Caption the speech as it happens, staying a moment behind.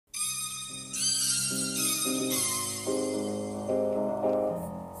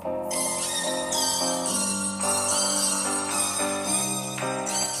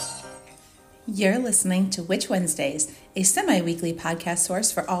You're listening to Witch Wednesdays, a semi-weekly podcast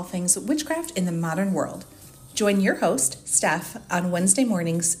source for all things witchcraft in the modern world. Join your host, Steph, on Wednesday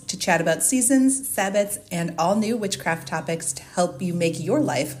mornings to chat about seasons, Sabbats, and all new witchcraft topics to help you make your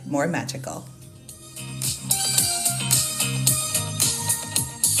life more magical.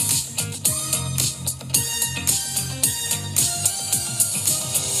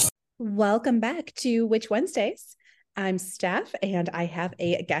 Welcome back to Witch Wednesdays. I'm Steph, and I have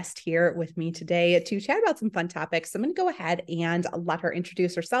a guest here with me today to chat about some fun topics. So I'm going to go ahead and let her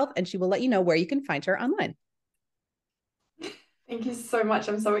introduce herself, and she will let you know where you can find her online. Thank you so much.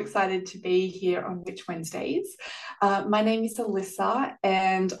 I'm so excited to be here on Witch Wednesdays. My name is Elissa,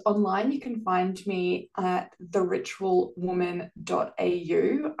 and online you can find me at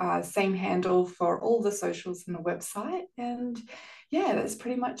theritualwoman.au. Same handle for all the socials and the website. And yeah, that's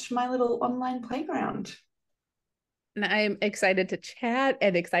pretty much my little online playground. And I'm excited to chat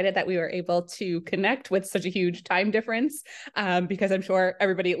and excited that we were able to connect with such a huge time difference, because I'm sure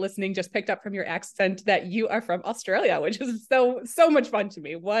everybody listening just picked up from your accent that you are from Australia, which is so much fun to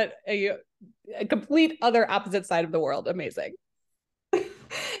me. What a complete other opposite side of the world. Amazing.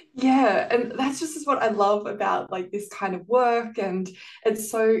 Yeah, and that's just what I love about like this kind of work, and it's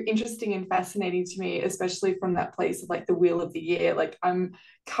so interesting and fascinating to me, especially from that place of like the wheel of the year. Like I'm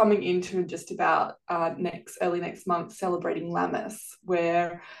coming into just about next early next month celebrating Lammas,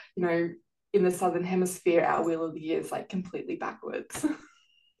 where you know in the southern hemisphere our wheel of the year is like completely backwards.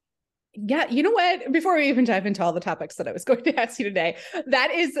 Yeah, you know what? Before we even dive into all the topics that I was going to ask you today, that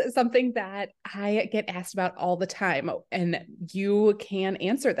is something that I get asked about all the time. And you can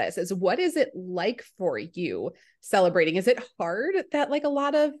answer this is what is it like for you celebrating? Is it hard that like a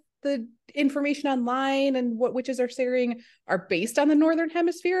lot of the information online and what witches are sharing are based on the Northern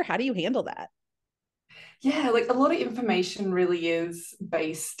Hemisphere? How do you handle that? Yeah, like a lot of information really is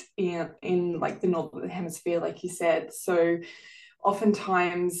based in like the northern hemisphere, like you said. So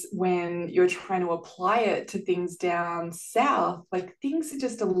oftentimes when you're trying to apply it to things down south, like things are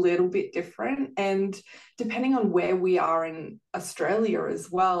just a little bit different. And depending on where we are in Australia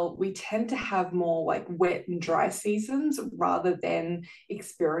as well, we tend to have more like wet and dry seasons rather than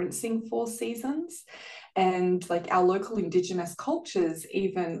experiencing four seasons. And like our local Indigenous cultures,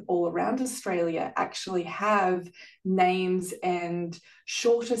 even all around Australia, actually have names and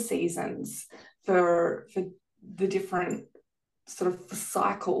shorter seasons for the different sort of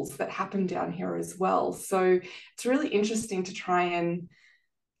cycles that happen down here as well. So it's really interesting to try and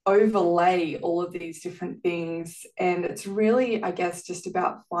overlay all of these different things. And it's really, I guess, just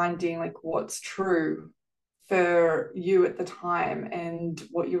about finding like what's true for you at the time and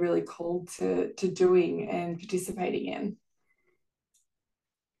what you're really called to doing and participating in.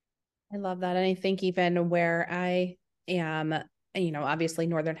 I love that. And I think even where I am, obviously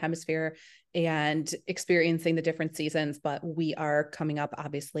Northern Hemisphere and experiencing the different seasons, but we are coming up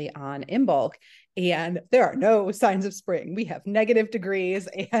obviously on Imbolc and there are no signs of spring. We have negative degrees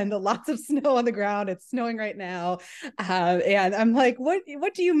and lots of snow on the ground. It's snowing right now. And I'm like, what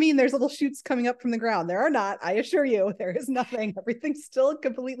do you mean there's little shoots coming up from the ground? There are not. I assure you, there is nothing. Everything's still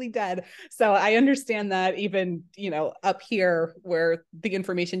completely dead. So I understand that even, up here where the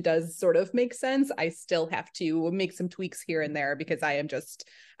information does sort of make sense, I still have to make some tweaks here and there because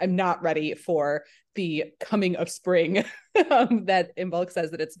I'm not ready for the coming of spring that Imbolc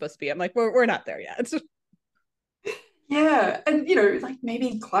says that it's supposed to be. I'm like, we're not there yet. Yeah, and like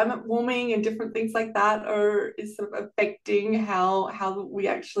maybe climate warming and different things like that are is sort of affecting how we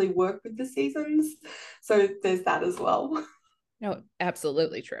actually work with the seasons. So there's that as well. No,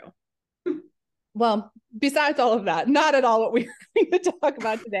 absolutely true. Well, besides all of that, not at all what we're going to talk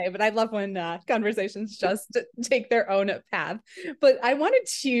about today, but I love when conversations just take their own path. But I wanted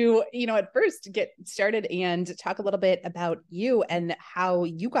to, at first get started and talk a little bit about you and how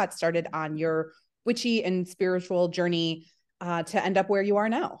you got started on your witchy and spiritual journey to end up where you are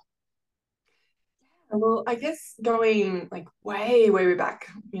now. Well, I guess going like way back,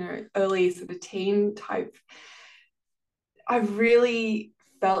 early sort of teen type, I really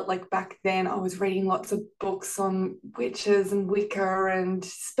felt like back then I was reading lots of books on witches and Wicca and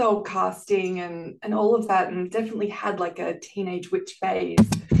spell casting and all of that, and definitely had like a teenage witch phase.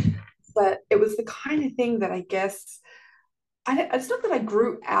 But it was the kind of thing that I guess it's not that I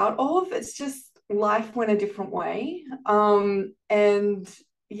grew out of, it's just life went a different way. And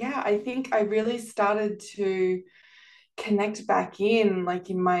yeah, I think I really started to connect back in like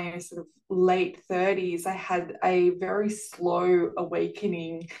in my sort of late 30s. I had a very slow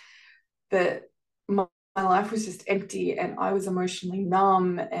awakening that my life was just empty and I was emotionally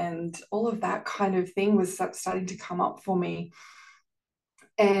numb, and all of that kind of thing was starting to come up for me.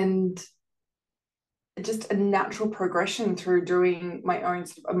 And just a natural progression through doing my own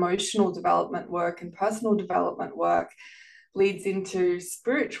sort of emotional development work and personal development work leads into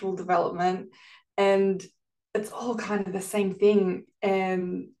spiritual development. And it's all kind of the same thing.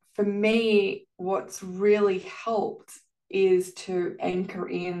 And for me, what's really helped is to anchor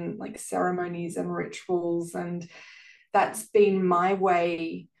in like ceremonies and rituals. And that's been my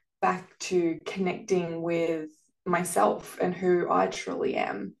way back to connecting with myself and who I truly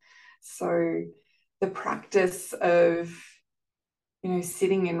am. So the practice of,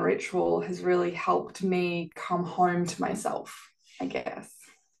 sitting in ritual has really helped me come home to myself, I guess.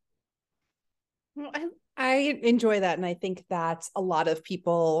 Well, I enjoy that. And I think that a lot of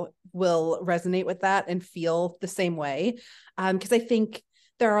people will resonate with that and feel the same way. Because I think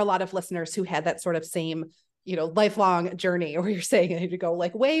there are a lot of listeners who had that sort of same, lifelong journey where you're saying I need to go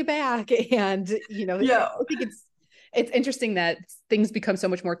like way back. And, Yeah. I think it's interesting that things become so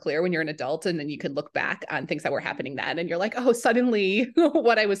much more clear when you're an adult, and then you can look back on things that were happening then and you're like, oh, suddenly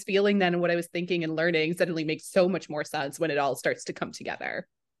what I was feeling then and what I was thinking and learning suddenly makes so much more sense when it all starts to come together.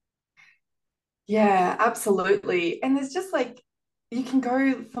 Yeah, absolutely. And there's just like, you can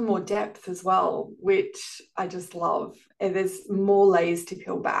go for more depth as well, which I just love. And there's more layers to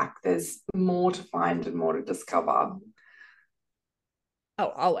peel back, there's more to find and more to discover. Oh,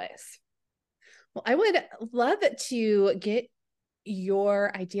 always. Well, I would love to get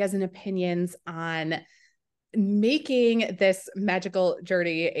your ideas and opinions on making this magical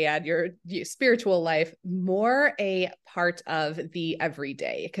journey and your spiritual life more a part of the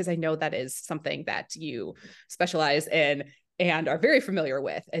everyday, because I know that is something that you specialize in and are very familiar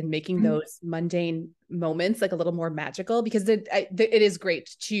with, and making those mundane moments like a little more magical, because it is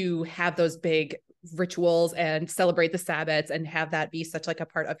great to have those big rituals and celebrate the Sabbats and have that be such like a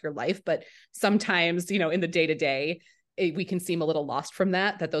part of your life. But sometimes, in the day to day, we can seem a little lost from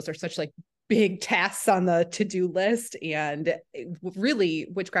that those are such like big tasks on the to-do list. And really,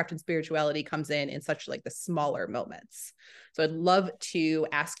 witchcraft and spirituality comes in such like the smaller moments. So I'd love to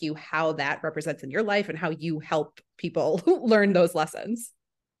ask you how that represents in your life and how you help people learn those lessons.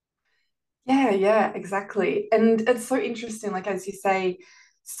 Yeah, exactly. And it's so interesting, like as you say,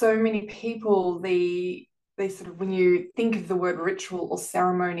 so many people, they sort of, when you think of the word ritual or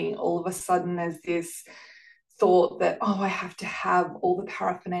ceremony, all of a sudden there's this thought that, oh, I have to have all the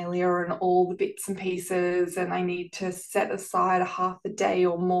paraphernalia and all the bits and pieces, and I need to set aside a half a day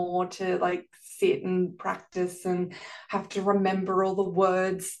or more to like sit and practice and have to remember all the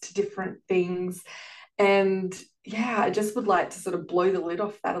words to different things. And yeah, I just would like to sort of blow the lid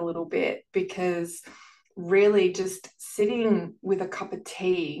off that a little bit, because really just sitting with a cup of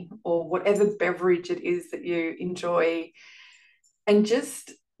tea or whatever beverage it is that you enjoy, and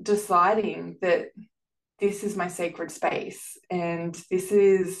just deciding that this is my sacred space and this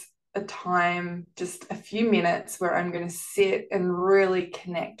is a time, just a few minutes where I'm going to sit and really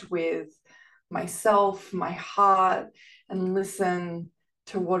connect with myself, my heart, and listen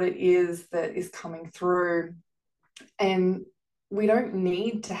to what it is that is coming through. And we don't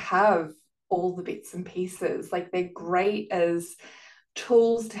need to have all the bits and pieces. Like, they're great as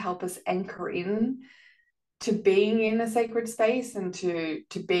tools to help us anchor in to being in a sacred space and to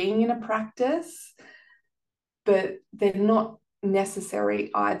being in a practice, but they're not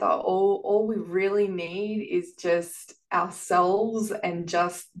necessary either. All we really need is just ourselves, and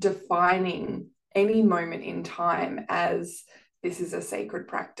just defining any moment in time as this is a sacred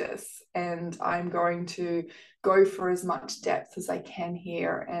practice, and I'm going to go for as much depth as I can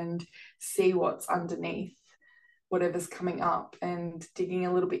here and see what's underneath whatever's coming up, and digging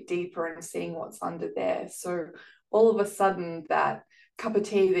a little bit deeper and seeing what's under there. So all of a sudden, that cup of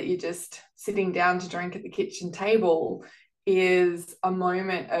tea that you're just sitting down to drink at the kitchen table is a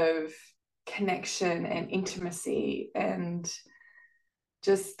moment of connection and intimacy, and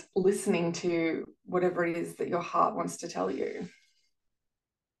just listening to whatever it is that your heart wants to tell you.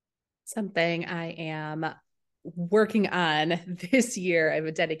 Something I am working on this year. I have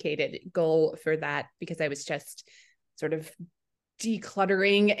a dedicated goal for that, because I was just sort of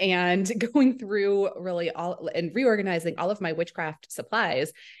decluttering and going through really all and reorganizing all of my witchcraft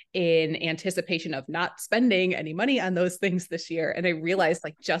supplies in anticipation of not spending any money on those things this year. And I realized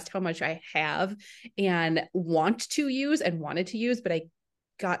like just how much I have and want to use and wanted to use, but I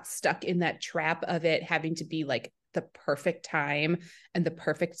got stuck in that trap of it having to be like the perfect time and the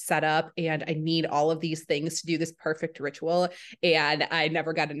perfect setup. And I need all of these things to do this perfect ritual. And I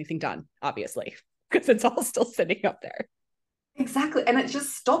never got anything done, obviously, because it's all still sitting up there. Exactly. And it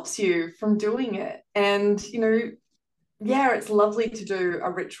just stops you from doing it. And, yeah, it's lovely to do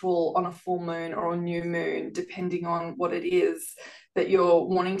a ritual on a full moon or a new moon, depending on what it is that you're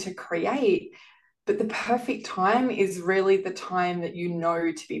wanting to create. But the perfect time is really the time that you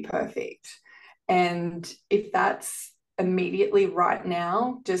know to be perfect. And if that's immediately right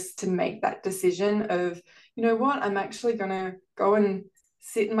now, just to make that decision of, you know what, I'm actually going to go and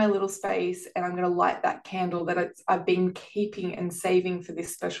sit in my little space and I'm going to light that candle that I've been keeping and saving for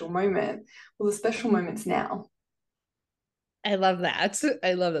this special moment. Well, the special moment's now. I love that.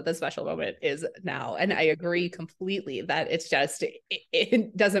 I love that the special moment is now. And I agree completely that it's just,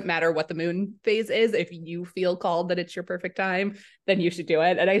 it doesn't matter what the moon phase is. If you feel called that it's your perfect time, then you should do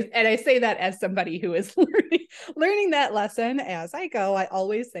it. And I say that as somebody who is learning that lesson as I go. I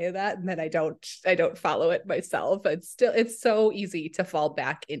always say that, and then I don't follow it myself. It's so easy to fall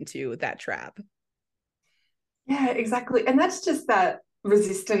back into that trap. Yeah, exactly. And that's just that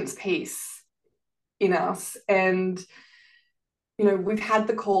resistance piece in us. And we've had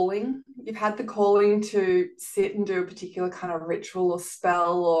the calling. You've had the calling to sit and do a particular kind of ritual or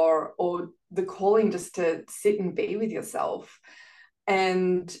spell, or the calling just to sit and be with yourself.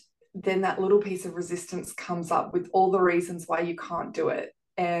 And then that little piece of resistance comes up with all the reasons why you can't do it.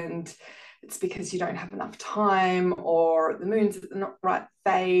 And it's because you don't have enough time, or the moon's at the right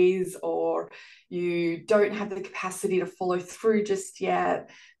phase, or you don't have the capacity to follow through just yet.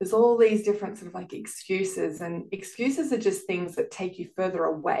 There's all these different sort of like excuses, and excuses are just things that take you further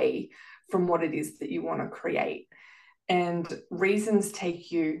away from what it is that you want to create. And reasons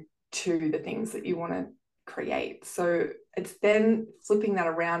take you to the things that you want to create. So it's then flipping that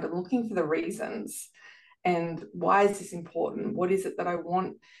around and looking for the reasons. And why is this important? What is it that I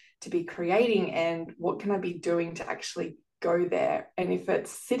want to be creating, and what can I be doing to actually go there? And if it's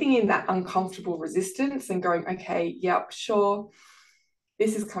sitting in that uncomfortable resistance and going, okay, yep, sure,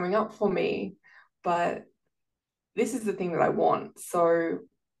 this is coming up for me, but this is the thing that I want. So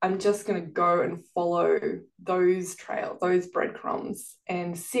I'm just going to go and follow those trails, those breadcrumbs,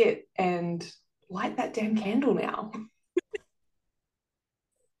 and sit and light that damn candle now.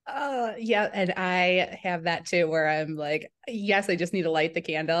 Yeah, and I have that too, where I'm like, yes, I just need to light the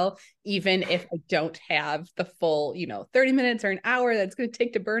candle, even if I don't have the full, 30 minutes or an hour that's going to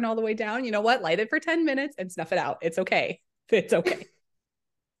take to burn all the way down. You know what? Light it for 10 minutes and snuff it out. It's okay. It's okay.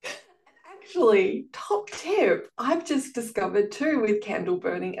 Actually, top tip, I've just discovered too with candle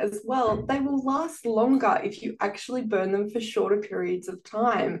burning as well. They will last longer if you actually burn them for shorter periods of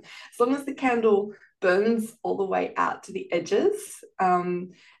time. As long as the candle burns all the way out to the edges,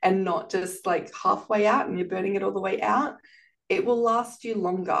 and not just like halfway out and you're burning it all the way out, it will last you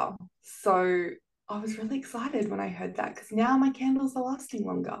longer. So I was really excited when I heard that, because now my candles are lasting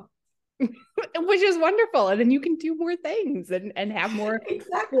longer. Which is wonderful. And then you can do more things and have more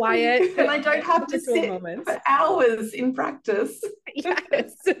Exactly. quiet And I don't have to spiritual sit moments. for hours in practice.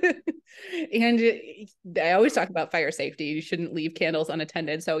 Yes. And I always talk about fire safety. You shouldn't leave candles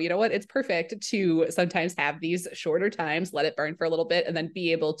unattended. So, you know what? It's perfect to sometimes have these shorter times, let it burn for a little bit, and then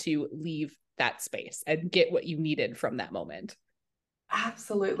be able to leave that space and get what you needed from that moment.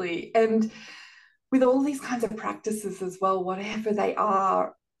 Absolutely. And with all these kinds of practices as well, whatever they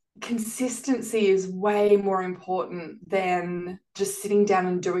are, consistency is way more important than just sitting down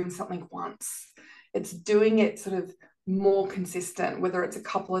and doing something once. It's doing it sort of more consistent, whether it's a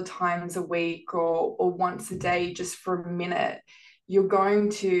couple of times a week, or once a day, just for a minute. You're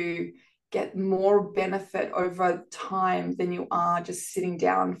going to get more benefit over time than you are just sitting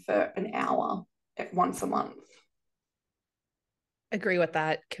down for an hour once a month. Agree with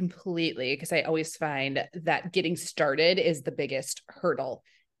that completely, because I always find that getting started is the biggest hurdle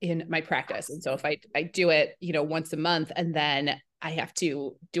in my practice. And so if I do it, once a month, and then I have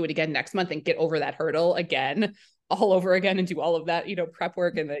to do it again next month and get over that hurdle again, all over again, and do all of that, prep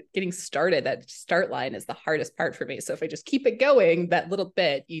work, and the getting started, that start line is the hardest part for me. So if I just keep it going, that little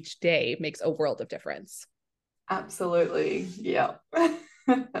bit each day makes a world of difference. Absolutely. Yeah.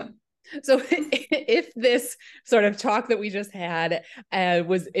 So if this sort of talk that we just had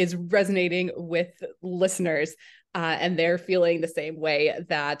is resonating with listeners, and they're feeling the same way,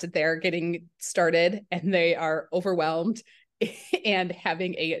 that they're getting started and they are overwhelmed and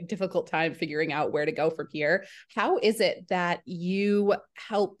having a difficult time figuring out where to go from here, how is it that you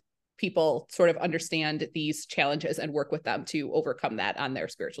help people sort of understand these challenges and work with them to overcome that on their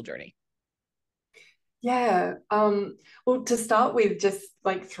spiritual journey? Yeah. Well, to start with, just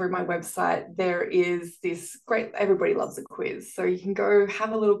like through my website, there is this great, everybody loves a quiz. So you can go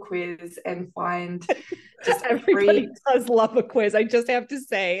have a little quiz and find just a Everybody free. does love a quiz. I just have to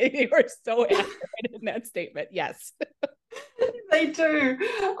say, you are so accurate in that statement. Yes. They do.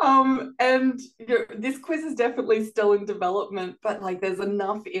 And this quiz is definitely still in development, but like there's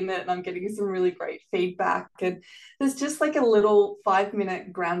enough in it, and I'm getting some really great feedback. And there's just like a little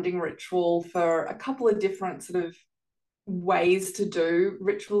 5-minute grounding ritual for a couple of different sort of ways to do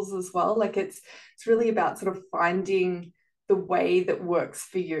rituals as well. Like it's really about sort of finding the way that works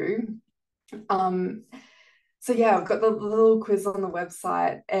for you. So yeah, I've got the little quiz on the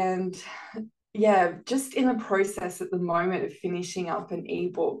website, and yeah, just in the process at the moment of finishing up an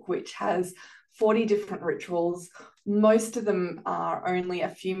ebook which has 40 different rituals. Most of them are only a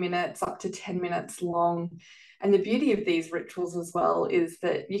few minutes, up to 10 minutes long. And the beauty of these rituals as well is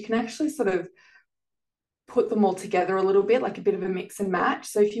that you can actually sort of put them all together a little bit, like a bit of a mix and match.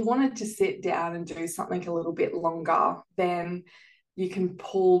 So if you wanted to sit down and do something a little bit longer, then you can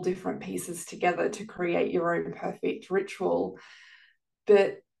pull different pieces together to create your own perfect ritual.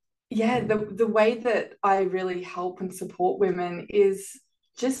 But yeah, the way that I really help and support women is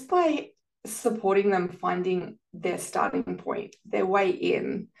just by supporting them finding their starting point, their way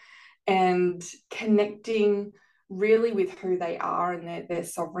in, and connecting really with who they are and their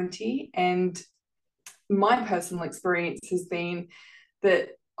sovereignty. And my personal experience has been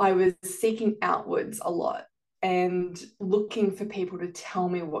that I was seeking outwards a lot and looking for people to tell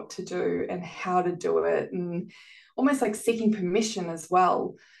me what to do and how to do it, and almost like seeking permission as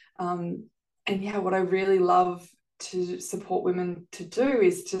well. And yeah, what I really love to support women to do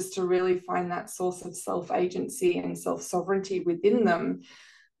is just to really find that source of self-agency and self-sovereignty within them,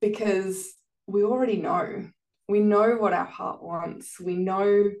 because we already know. We know what our heart wants. We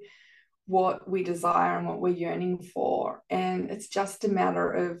know what we desire and what we're yearning for. And it's just a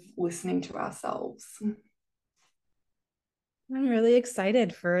matter of listening to ourselves. I'm really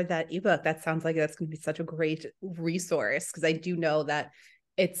excited for that ebook. That sounds like that's going to be such a great resource, because I do know that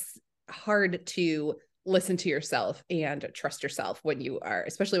it's hard to listen to yourself and trust yourself when you are,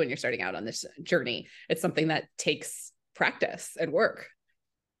 especially when you're starting out on this journey. It's something that takes practice and work.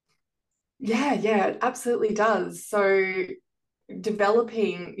 Yeah, it absolutely does. So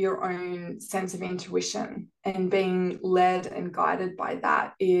developing your own sense of intuition and being led and guided by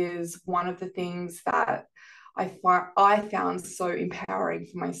that is one of the things that I found so empowering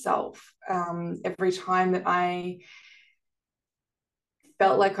for myself. Every time that I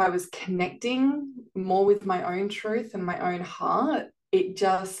felt like I was connecting more with my own truth and my own heart, it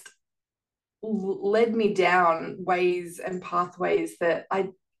just led me down ways and pathways that I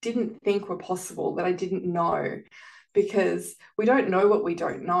didn't think were possible, that I didn't know, because we don't know what we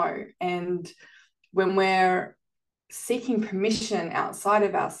don't know. And when we're seeking permission outside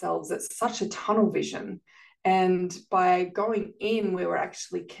of ourselves, it's such a tunnel vision. And by going in where we're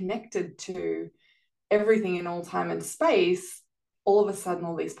actually connected to everything in all time and space, all of a sudden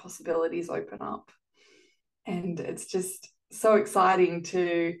all these possibilities open up. And it's just so exciting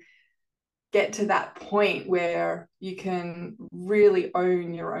to get to that point where you can really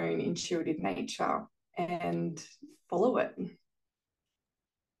own your own intuitive nature and follow it.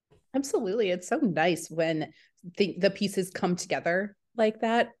 Absolutely. It's so nice when the pieces come together like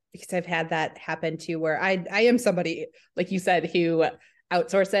that, because I've had that happen too, where I am somebody, like you said, who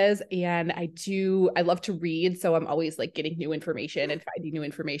outsources, and I love to read. So I'm always like getting new information and finding new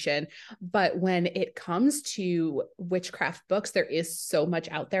information. But when it comes to witchcraft books, there is so much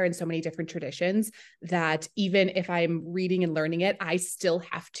out there and so many different traditions that even if I'm reading and learning it, I still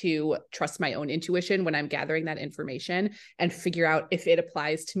have to trust my own intuition when I'm gathering that information and figure out if it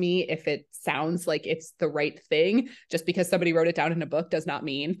applies to me, if it sounds like it's the right thing. Just because somebody wrote it down in a book does not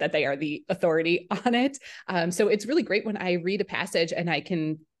mean that they are the authority on it. So it's really great when I read a passage and I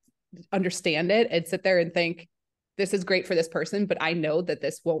can understand it and sit there and think, this is great for this person, but I know that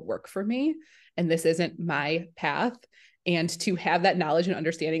this won't work for me and this isn't my path. And to have that knowledge and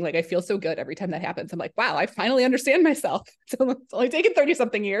understanding, like I feel so good every time that happens. I'm like, wow, I finally understand myself. So it's only taken 30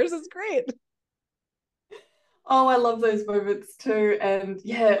 something years. It's great. Oh, I love those moments too. And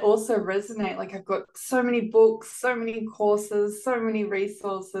yeah, also resonate. Like I've got so many books, so many courses, so many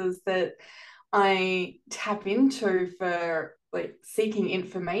resources that I tap into for like seeking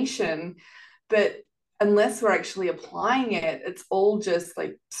information. But unless we're actually applying it, it's all just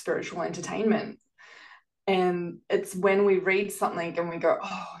like spiritual entertainment. And it's when we read something and we go,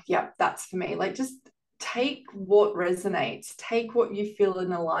 oh, yeah, that's for me. Like just take what resonates, take what you feel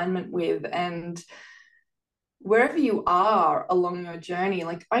in alignment with, and wherever you are along your journey,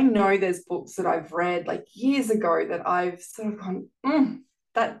 like I know there's books that I've read like years ago that I've sort of gone,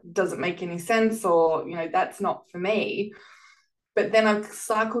 that doesn't make any sense, or, that's not for me. But then I've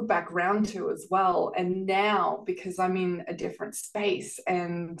cycled back round to as well. And now, because I'm in a different space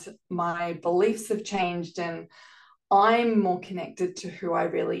and my beliefs have changed and I'm more connected to who I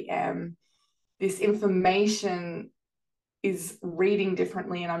really am. This information is reading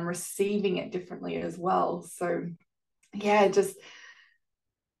differently and I'm receiving it differently as well. So yeah, just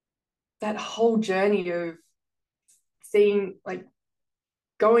that whole journey of seeing, like,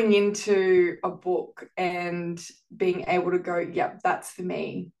 going into a book and being able to go, yep, that's for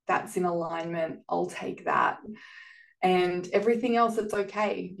me, that's in alignment, I'll take that, and everything else, it's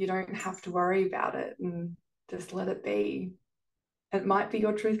okay, you don't have to worry about it, and just let it be. It might be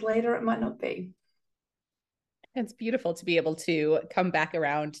your truth later, it might not be. It's beautiful to be able to come back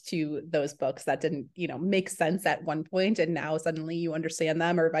around to those books that didn't, make sense at one point, and now suddenly you understand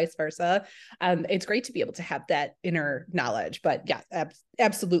them, or vice versa. It's great to be able to have that inner knowledge, but yeah,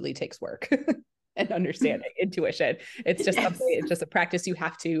 absolutely takes work and understanding, intuition. It's just Yes. something, it's just a practice you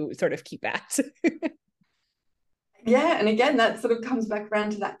have to sort of keep at. Yeah, and again, that sort of comes back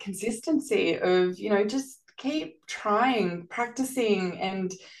around to that consistency of, just keep trying, practicing,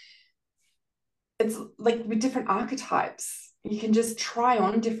 and it's like with different archetypes, you can just try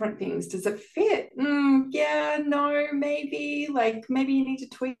on different things. Does it fit? Yeah, no, maybe. Like, maybe you need to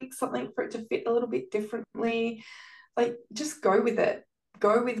tweak something for it to fit a little bit differently. Like, just go with it.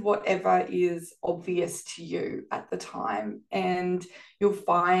 Go with whatever is obvious to you at the time, and you'll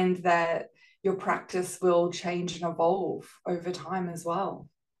find that your practice will change and evolve over time as well.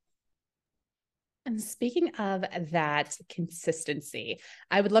 And speaking of that consistency,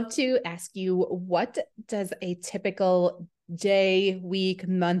 I would love to ask you, what does a typical day, week,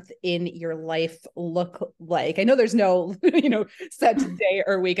 month in your life look like? I know there's no, set day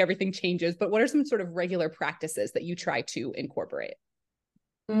or week, everything changes, but what are some sort of regular practices that you try to incorporate?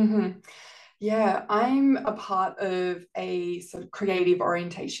 Mm-hmm. Yeah, I'm a part of a sort of creative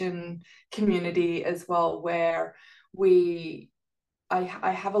orientation community as well, where we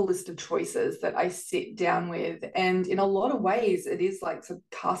I have a list of choices that I sit down with. And in a lot of ways, it is like sort of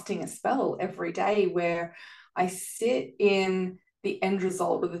casting a spell every day, where I sit in the end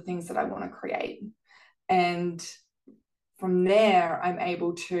result of the things that I want to create. And from there, I'm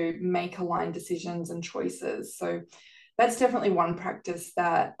able to make aligned decisions and choices. So that's definitely one practice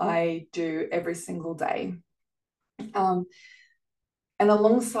that I do every single day. Um, and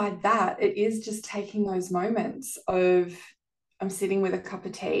alongside that, it is just taking those moments of, I'm sitting with a cup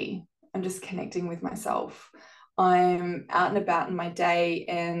of tea, I'm just connecting with myself. I'm out and about in my day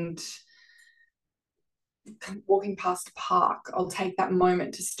and walking past a park. I'll take that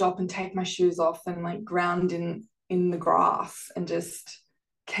moment to stop and take my shoes off and like ground in the grass and just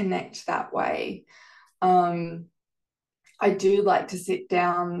connect that way. Um, I do like to sit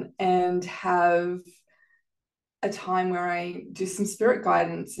down and have a time where I do some spirit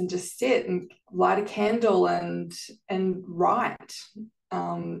guidance and just sit and light a candle and write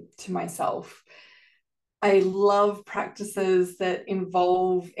to myself. I love practices that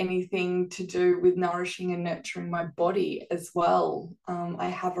involve anything to do with nourishing and nurturing my body as well. I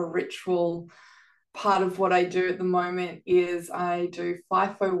have a ritual. Part of what I do at the moment is I do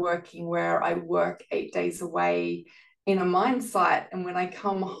FIFO working, where I work 8 days away in a mine site. And when I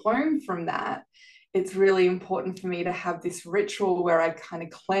come home from that, it's really important for me to have this ritual where I kind of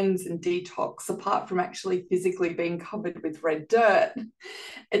cleanse and detox, apart from actually physically being covered with red dirt.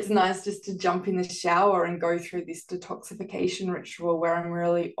 It's nice just to jump in the shower and go through this detoxification ritual where I'm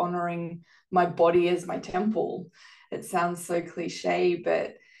really honoring my body as my temple. It sounds so cliche,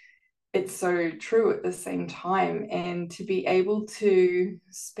 but it's so true at the same time. And to be able to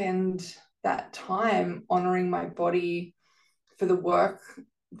spend that time honoring my body for the work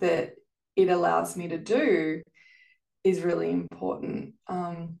that it allows me to do is really important.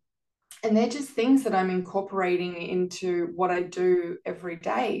 And they're just things that I'm incorporating into what I do every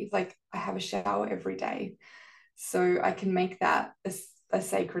day. Like, I have a shower every day, so I can make that a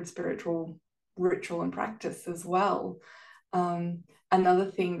sacred spiritual ritual and practice as well. Another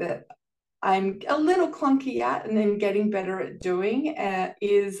thing that I'm a little clunky at and then getting better at doing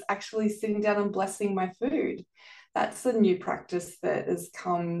is actually sitting down and blessing my food. That's a new practice that has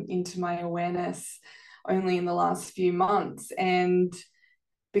come into my awareness only in the last few months. And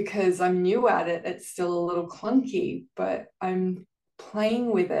because I'm new at it, it's still a little clunky, but I'm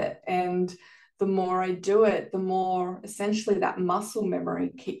playing with it. And the more I do it, the more essentially that muscle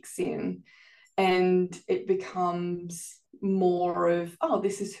memory kicks in, and it becomes more of, oh,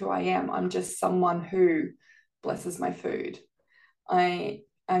 this is who I am. I'm just someone who blesses my food.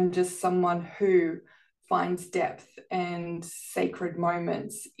 I'm just someone who finds depth and sacred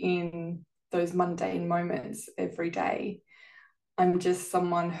moments in those mundane moments every day. I'm just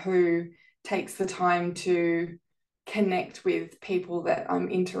someone who takes the time to connect with people that I'm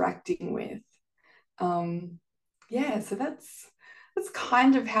interacting with. yeah, so that's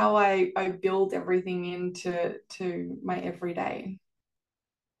kind of how I build everything into my everyday.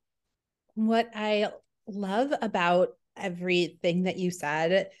 What I love about everything that you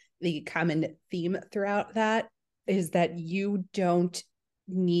said, the common theme throughout that is that you don't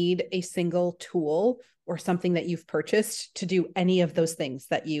need a single tool or something that you've purchased to do any of those things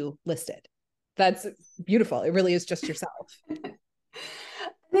that you listed. That's beautiful. It really is just yourself.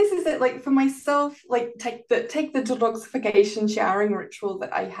 This is it, like for myself, like take the detoxification showering ritual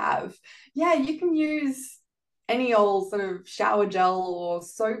that I have. Yeah, you can use any old sort of shower gel or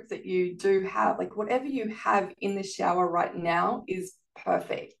soap that you do have, like whatever you have in the shower right now is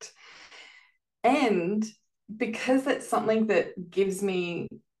perfect. And because it's something that gives me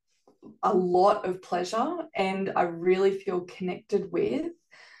a lot of pleasure and I really feel connected with,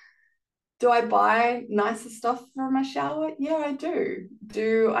 do I buy nicer stuff for my shower? Yeah, I do.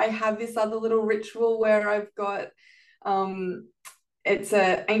 Do I have this other little ritual where I've got um it's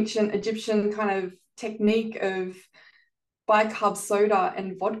a ancient Egyptian kind of technique of bicarb soda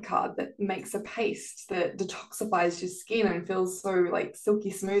and vodka that makes a paste that detoxifies your skin and feels so like silky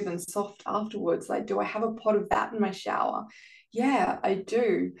smooth and soft afterwards. Like, do I have a pot of that in my shower? Yeah, I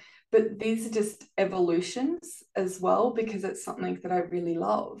do. But these are just evolutions as well because it's something that I really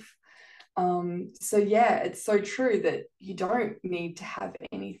love. So yeah, it's so true that you don't need to have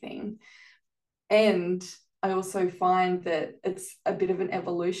anything. And I also find that it's a bit of an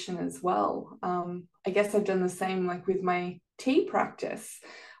evolution as well. I guess I've done the same like with my tea practice.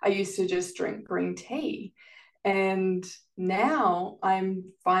 I used to just drink green tea. And now I'm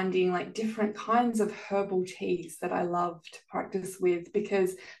finding like different kinds of herbal teas that I love to practice with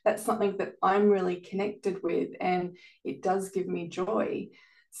because that's something that I'm really connected with and it does give me joy.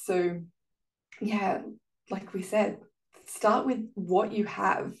 So yeah, like we said, start with what you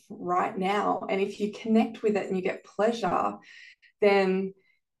have right now. And if you connect with it and you get pleasure, then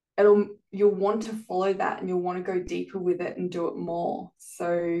you'll want to follow that and you'll want to go deeper with it and do it more.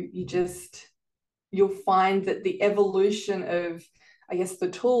 So you'll find that the evolution of, I guess, the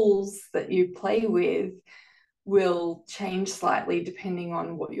tools that you play with will change slightly depending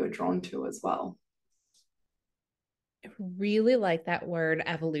on what you're drawn to as well. Really like that word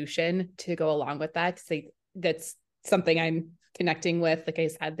evolution to go along with that because that's something I'm connecting with, like I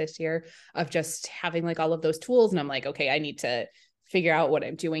said this year, of just having like all of those tools. And I'm like, okay, I need to figure out what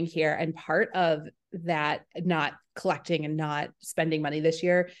I'm doing here. And part of that, not collecting and not spending money this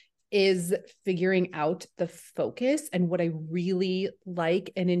year, is figuring out the focus and what I really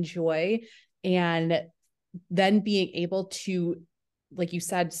like and enjoy. And then being able to, like you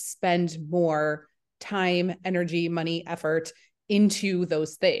said, spend more time, energy, money, effort into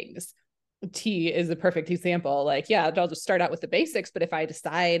those things. Tea is a perfect example. Like, yeah, I'll just start out with the basics, but if I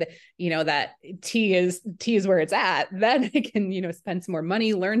decide, that tea is where it's at, then I can, spend some more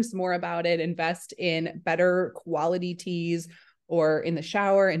money, learn some more about it, invest in better quality teas, or in the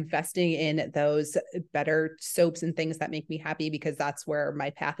shower, investing in those better soaps and things that make me happy because that's where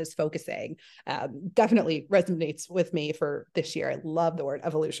my path is focusing. Definitely resonates with me for this year. I love the word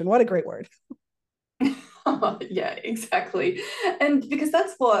evolution. What a great word. Yeah, exactly. And because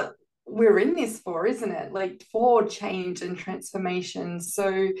that's what we're in this for, isn't it? Like for change and transformation.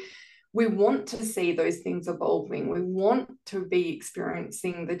 So we want to see those things evolving. We want to be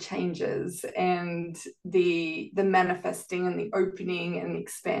experiencing the changes and the manifesting and the opening and the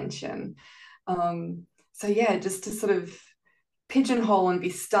expansion. So yeah, just to sort of pigeonhole and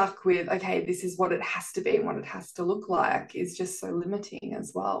be stuck with, okay, this is what it has to be and what it has to look like is just so limiting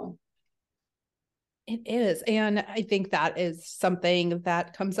as well. It is. And I think that is something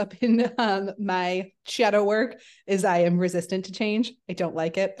that comes up in my shadow work is I am resistant to change. I don't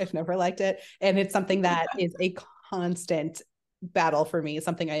like it. I've never liked it. And it's something that is a constant battle for me,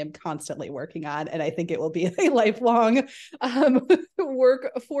 something I am constantly working on. And I think it will be a lifelong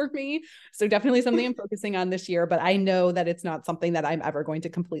work for me. So definitely something I'm focusing on this year, but I know that it's not something that I'm ever going to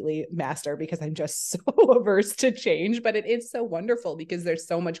completely master because I'm just so averse to change. But it is so wonderful because there's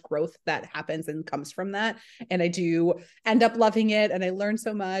so much growth that happens and comes from that. And I do end up loving it and I learn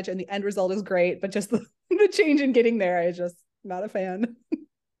so much and the end result is great, but just the change in getting there, I just not a fan.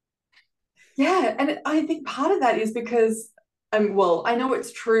 Yeah, and I think part of that is because well, I know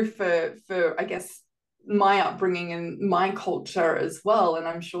it's true for I guess my upbringing and my culture as well, and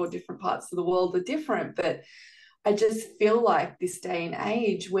I'm sure different parts of the world are different, but I just feel like this day and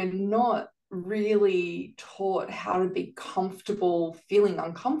age, we're not really taught how to be comfortable feeling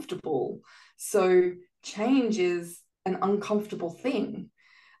uncomfortable. So change is an uncomfortable thing,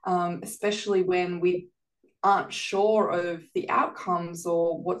 especially when we aren't sure of the outcomes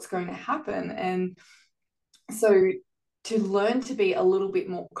or what's going to happen. And So to learn to be a little bit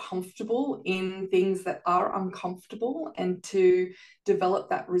more comfortable in things that are uncomfortable and to develop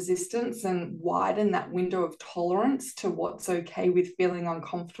that resistance and widen that window of tolerance to what's okay with feeling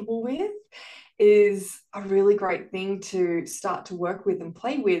uncomfortable with is a really great thing to start to work with and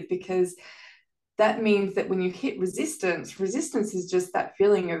play with, because that means that when you hit resistance, resistance is just that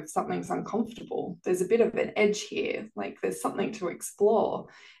feeling of something's uncomfortable. There's a bit of an edge here, like there's something to explore.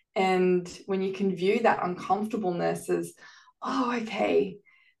 And when you can view that uncomfortableness as, oh, okay,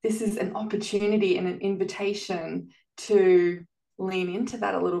 this is an opportunity and an invitation to lean into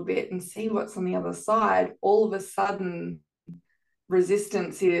that a little bit and see what's on the other side, all of a sudden,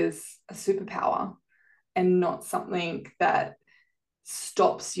 resistance is a superpower and not something that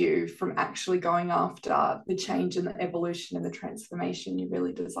stops you from actually going after the change and the evolution and the transformation you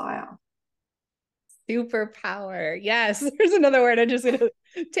really desire. Superpower. Yes. There's another word. I'm just going to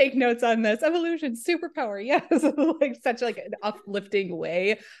take notes on this. Evolution, superpower. Yes. Like such like an uplifting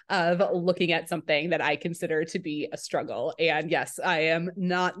way of looking at something that I consider to be a struggle. And yes, I am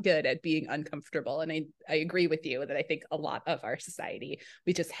not good at being uncomfortable. And I agree with you that I think a lot of our society,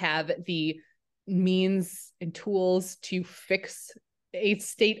 we just have the means and tools to fix a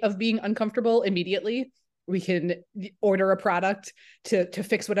state of being uncomfortable immediately. We can order a product to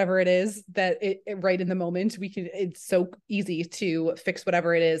fix whatever it is that right in the moment. It's so easy to fix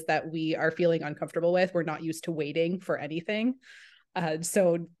whatever it is that we are feeling uncomfortable with. We're not used to waiting for anything.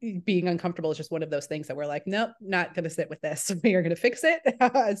 So being uncomfortable is just one of those things that we're like, nope, not going to sit with this. We are going to fix it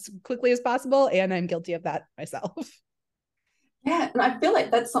as quickly as possible. And I'm guilty of that myself. Yeah, and I feel like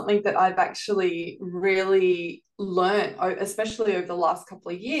that's something that I've actually really learned, especially over the last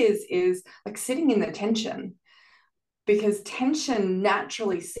couple of years, is like sitting in the tension, because tension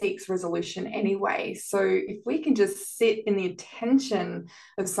naturally seeks resolution anyway. So if we can just sit in the tension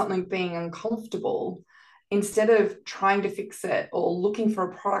of something being uncomfortable, instead of trying to fix it or looking for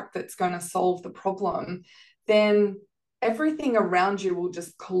a product that's going to solve the problem, then everything around you will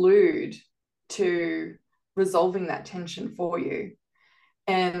just collude to resolving that tension for you.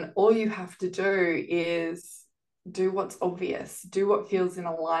 And all you have to do is do what's obvious, do what feels in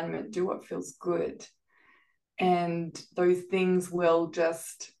alignment, do what feels good. And those things will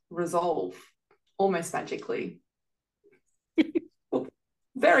just resolve almost magically.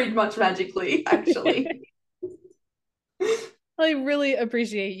 Very much magically, actually. I really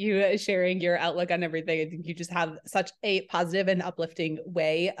appreciate you sharing your outlook on everything. I think you just have such a positive and uplifting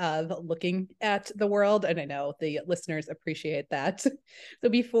way of looking at the world. And I know the listeners appreciate that. So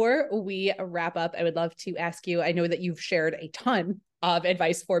before we wrap up, I would love to ask you, I know that you've shared a ton of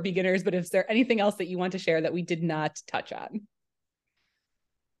advice for beginners, but is there anything else that you want to share that we did not touch on?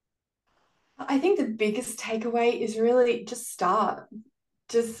 I think the biggest takeaway is really just start.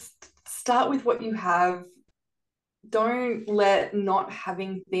 Just start with what you have. Don't let not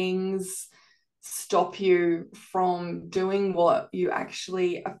having things stop you from doing what you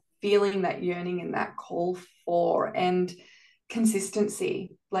actually are feeling that yearning and that call for. And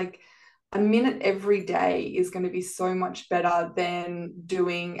consistency, like a minute every day is going to be so much better than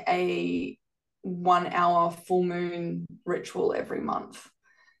doing a 1 hour full moon ritual every month.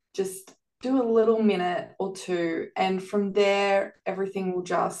 Just do a little minute or two, and from there everything will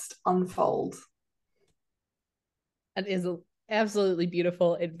just unfold. That is absolutely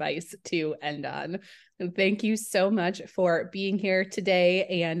beautiful advice to end on. And thank you so much for being here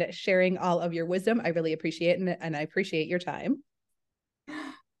today and sharing all of your wisdom. I really appreciate it, and I appreciate your time.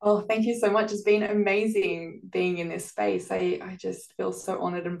 Oh, thank you so much. It's been amazing being in this space. I just feel so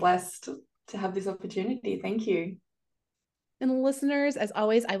honored and blessed to have this opportunity. Thank you. And listeners, as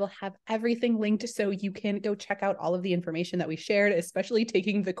always, I will have everything linked so you can go check out all of the information that we shared, especially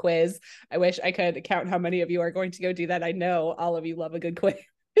taking the quiz. I wish I could count how many of you are going to go do that. I know all of you love a good quiz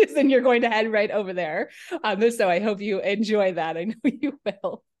and you're going to head right over there. So I hope you enjoy that. I know you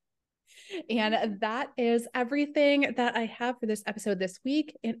will. And that is everything that I have for this episode this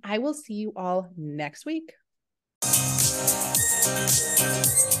week. And I will see you all next week.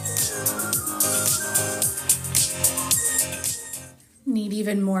 Need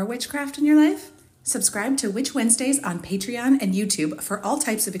even more witchcraft in your life? Subscribe to Witch Wednesdays on Patreon and YouTube for all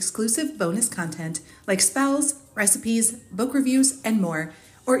types of exclusive bonus content like spells, recipes, book reviews, and more,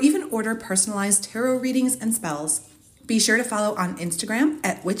 or even order personalized tarot readings and spells. Be sure to follow on Instagram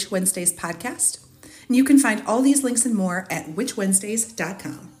at Witch Wednesdays Podcast, and you can find all these links and more at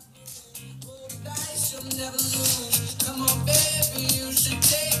witchwednesdays.com.